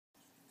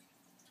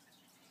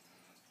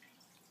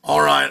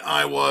right,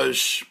 I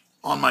was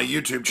on my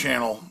YouTube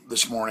channel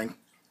this morning,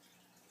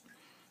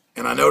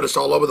 and I noticed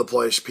all over the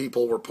place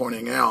people were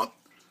pointing out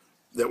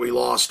that we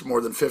lost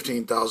more than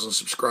 15,000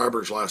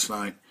 subscribers last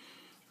night.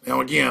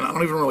 Now, again, I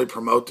don't even really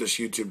promote this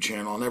YouTube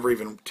channel. I never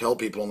even tell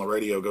people on the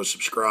radio, go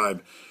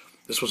subscribe.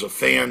 This was a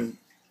fan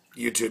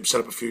YouTube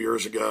set up a few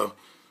years ago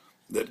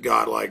that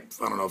got like,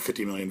 I don't know,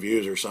 50 million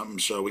views or something,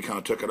 so we kind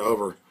of took it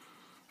over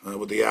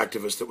with the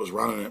activist that was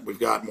running it. We've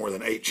got more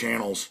than 8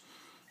 channels,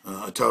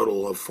 a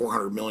total of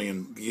 400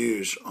 million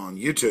views on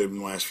YouTube in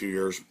the last few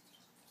years.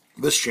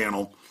 This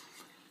channel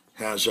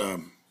has a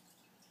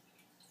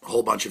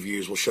whole bunch of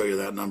views. We'll show you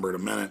that number in a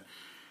minute.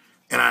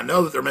 And I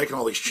know that they're making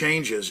all these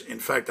changes. In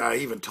fact, I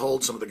even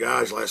told some of the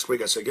guys last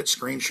week, I said, get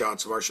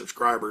screenshots of our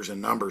subscribers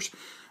and numbers.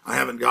 I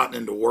haven't gotten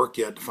into work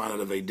yet to find out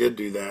if they did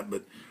do that,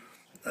 but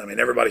I mean,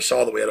 everybody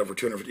saw that we had over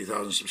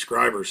 250,000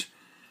 subscribers.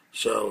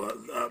 So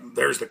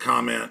there's the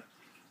comment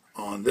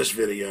on this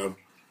video.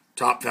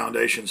 Top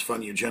foundations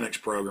fund eugenics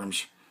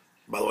programs.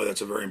 By the way,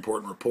 that's a very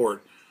important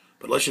report.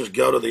 But let's just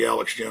go to the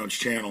Alex Jones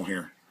channel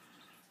here.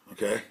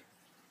 Okay?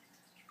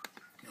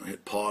 I'll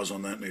hit pause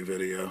on that new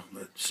video,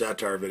 that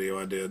satire video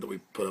I did that we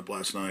put up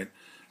last night,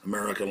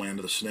 America, Land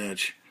of the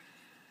Snitch.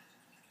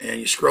 And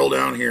you scroll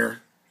down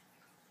here.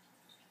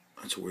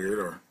 That's weird.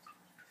 Our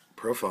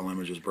profile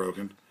image is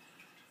broken.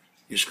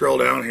 You scroll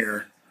down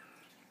here,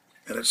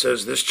 and it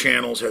says this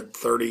channel's had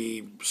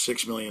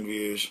 36 million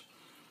views.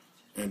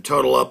 And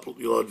total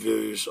upload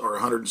views are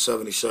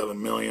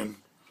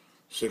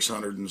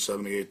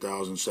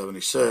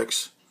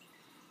 177,678,076.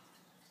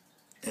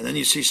 And then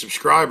you see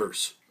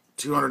subscribers,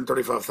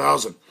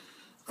 235,000.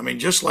 I mean,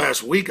 just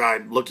last week I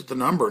looked at the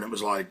number and it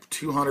was like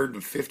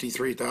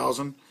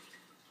 253,000.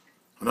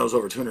 I know it was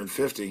over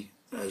 250,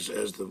 as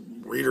the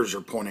readers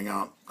are pointing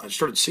out. I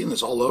started seeing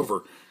this all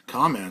over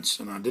comments,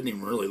 and I didn't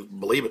even really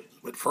believe it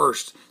at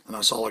first. And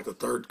I saw like the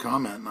 3rd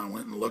comment, and I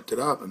went and looked it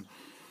up, and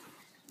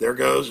there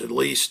goes at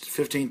least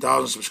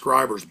 15,000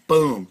 subscribers.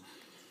 Boom.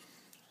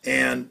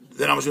 And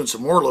then I was doing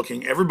some more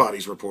looking.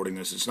 Everybody's reporting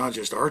this. It's not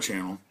just our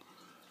channel.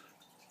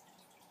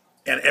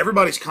 And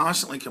everybody's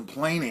constantly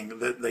complaining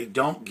that they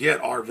don't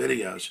get our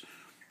videos,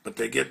 but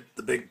they get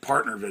the big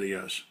partner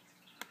videos.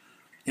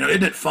 You know,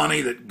 isn't it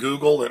funny that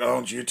Google, that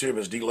owns YouTube,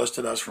 has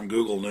delisted us from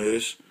Google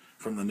News,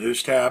 from the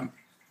News tab?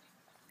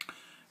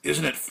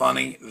 Isn't it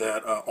funny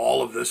that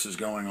all of this is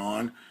going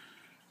on,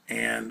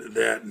 and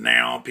that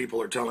now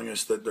people are telling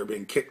us that they're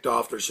being kicked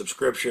off their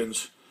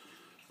subscriptions,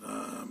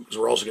 because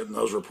we're also getting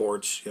those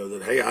reports, you know,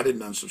 that, hey, I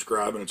didn't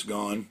unsubscribe and it's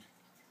gone.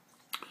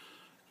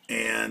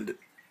 And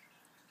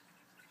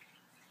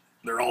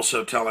they're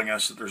also telling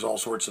us that there's all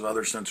sorts of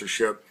other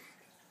censorship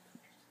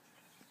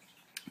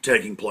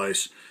taking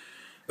place.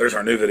 There's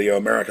our new video,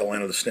 America,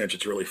 Land of the Snitch.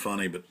 It's really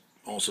funny, but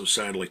also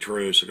sadly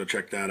true, so go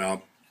check that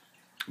out.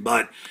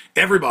 But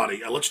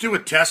everybody, let's do a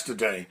test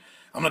today.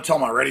 I'm going to tell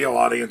my radio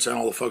audience and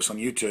all the folks on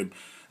YouTube,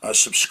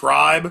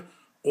 subscribe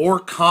or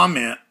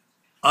comment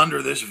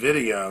under this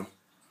video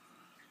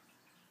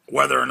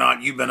whether or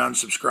not you've been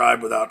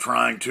unsubscribed without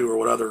trying to, or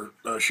what other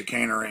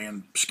chicanery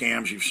and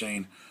scams you've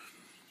seen.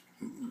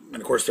 And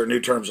of course, their new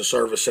terms of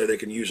service say they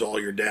can use all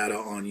your data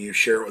on you,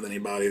 share it with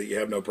anybody, that you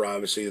have no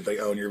privacy, that they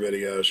own your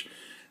videos.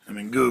 I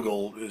mean,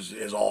 Google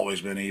has always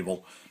been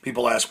evil.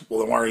 People ask, well,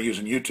 then why are you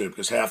using YouTube?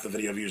 Because half the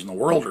video views in the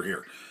world are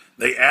here.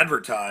 They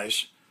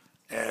advertise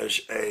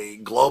as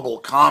a global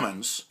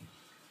commons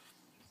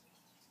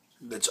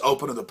that's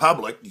open to the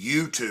public,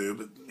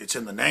 YouTube, it's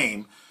in the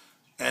name,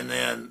 and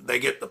then they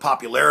get the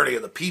popularity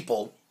of the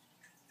people,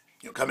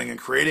 you know, coming and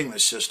creating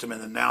this system,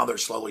 and then now they're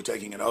slowly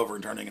taking it over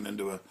and turning it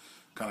into a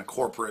kind of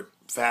corporate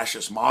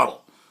fascist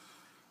model,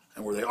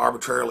 and where they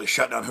arbitrarily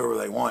shut down whoever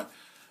they want.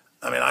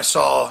 I mean, I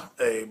saw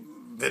a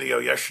video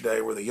yesterday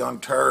where the Young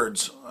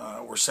Turds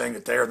were saying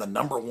that they are the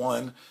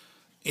 #1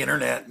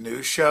 internet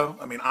news show.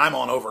 I mean, I'm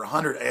on over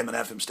 100 AM and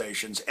FM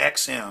stations,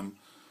 XM,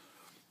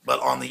 but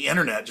on the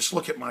internet, just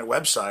look at my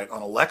website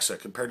on Alexa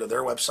compared to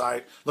their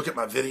website. Look at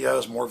my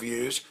videos, more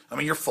views. I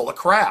mean, you're full of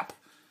crap.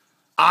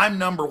 I'm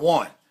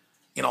 #1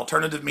 in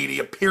alternative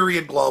media,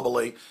 period,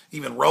 globally.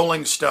 Even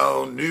Rolling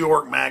Stone, New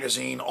York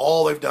Magazine,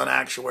 all they've done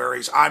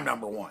actuaries, I'm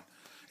 #1.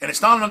 And it's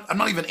not, I'm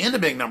not even into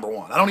being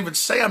 #1. I don't even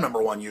say I'm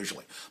 #1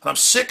 usually. But I'm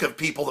sick of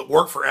people that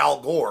work for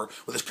Al Gore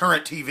with his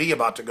current TV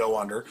about to go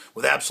under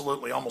with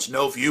absolutely almost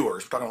no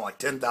viewers. We're talking about like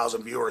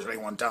 10,000 viewers at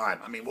any one time.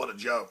 I mean, what a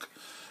joke.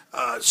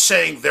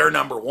 Saying they're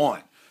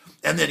 #1.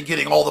 And then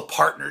getting all the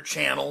partner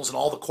channels and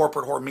all the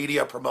corporate whore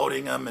media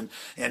promoting them.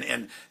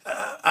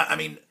 I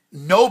mean,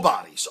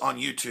 nobody's on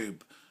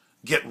YouTube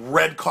get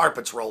red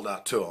carpets rolled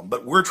out to them.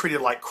 But we're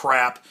treated like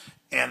crap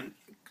and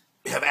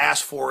have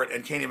asked for it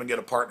and can't even get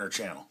a partner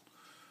channel.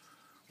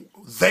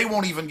 They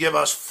won't even give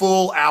us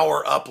full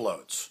hour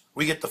uploads.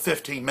 We get the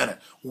 15-minute.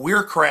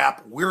 We're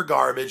crap, we're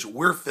garbage,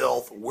 we're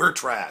filth, we're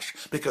trash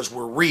because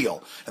we're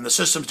real. And the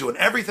system's doing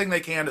everything they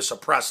can to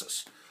suppress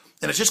us.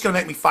 And it's just going to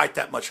make me fight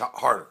that much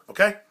harder,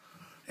 okay?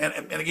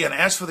 And again,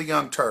 as for the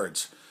Young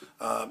Turds,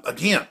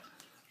 again,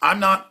 I'm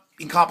not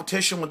in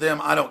competition with them.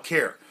 I don't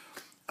care.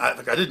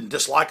 I didn't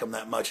dislike him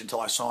that much until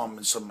I saw him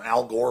in some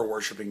Al Gore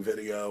worshiping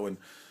video, and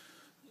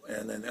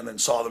then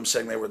saw them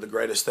saying they were the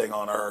greatest thing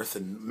on earth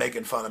and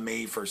making fun of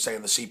me for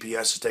saying the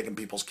CPS is taking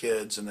people's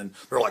kids. And then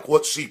they're like,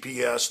 what's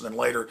CPS? And then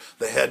later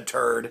the head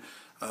turd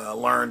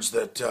learns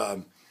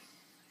that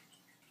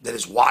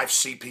his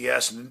wife's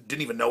CPS and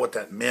didn't even know what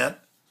that meant.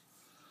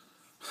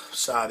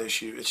 Side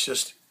issue. It's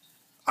just,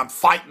 I'm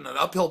fighting an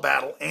uphill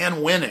battle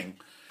and winning,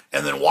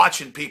 and then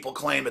watching people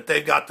claim that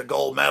they've got the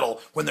gold medal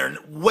when they're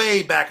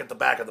way back at the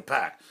back of the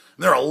pack.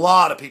 And there are a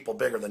lot of people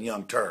bigger than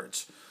young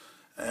turds.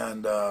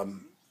 And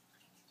I'm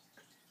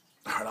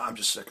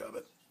just sick of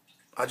it.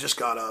 I just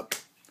got up.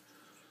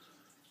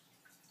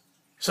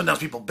 Sometimes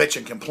people bitch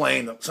and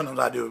complain that sometimes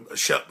I do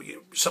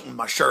something with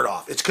my shirt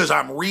off. It's because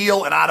I'm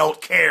real and I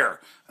don't care.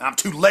 And I'm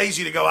too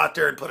lazy to go out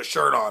there and put a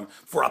shirt on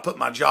before I put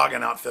my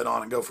jogging outfit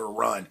on and go for a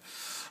run.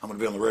 I'm going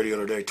to be on the radio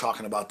today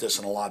talking about this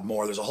and a lot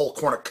more. There's a whole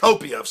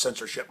cornucopia of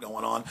censorship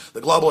going on.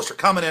 The globalists are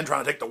coming in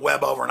trying to take the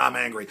web over, and I'm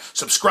angry.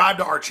 Subscribe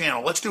to our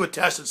channel. Let's do a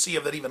test and see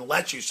if it even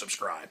lets you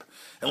subscribe.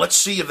 And let's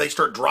see if they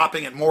start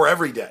dropping it more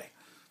every day.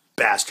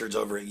 Bastards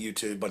over at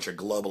YouTube, bunch of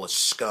globalist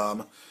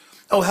scum.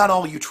 Oh, how'd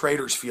all you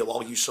traitors feel,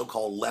 all you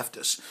so-called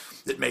leftists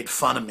that made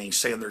fun of me,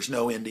 saying there's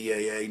no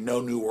NDAA,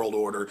 no New World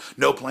Order,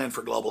 no plan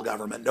for global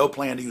government, no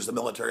plan to use the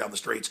military on the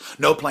streets,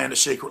 no plan to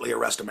secretly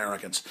arrest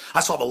Americans? I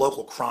saw the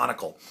local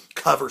Chronicle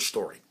cover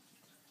story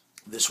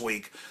this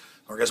week,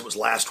 or I guess it was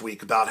last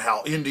week, about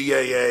how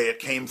NDAA, it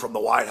came from the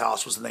White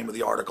House, was the name of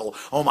the article.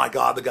 Oh my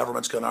God, the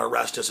government's going to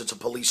arrest us. It's a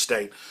police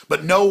state.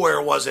 But nowhere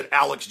was it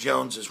Alex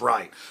Jones is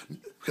right.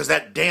 Because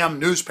that damn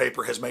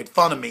newspaper has made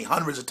fun of me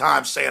hundreds of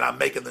times saying I'm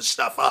making this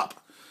stuff up.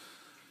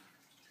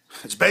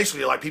 It's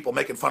basically like people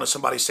making fun of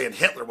somebody saying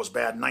Hitler was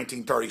bad in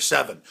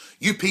 1937.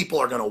 You people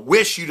are going to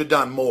wish you'd have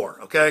done more,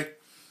 okay?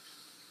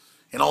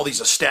 And all these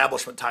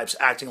establishment types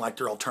acting like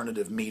they're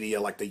alternative media,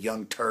 like the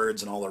young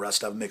turds and all the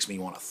rest of it, makes me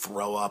want to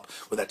throw up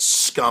with that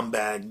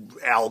scumbag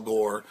Al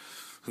Gore,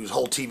 whose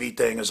whole TV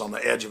thing is on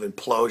the edge of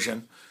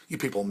implosion. You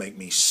people make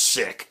me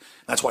sick.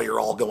 That's why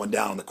you're all going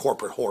down in the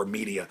corporate whore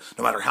media.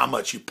 No matter how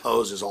much you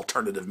pose as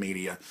alternative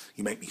media,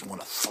 you make me want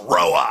to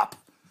throw up.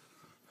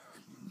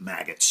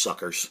 Maggot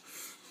suckers.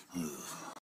 Ugh.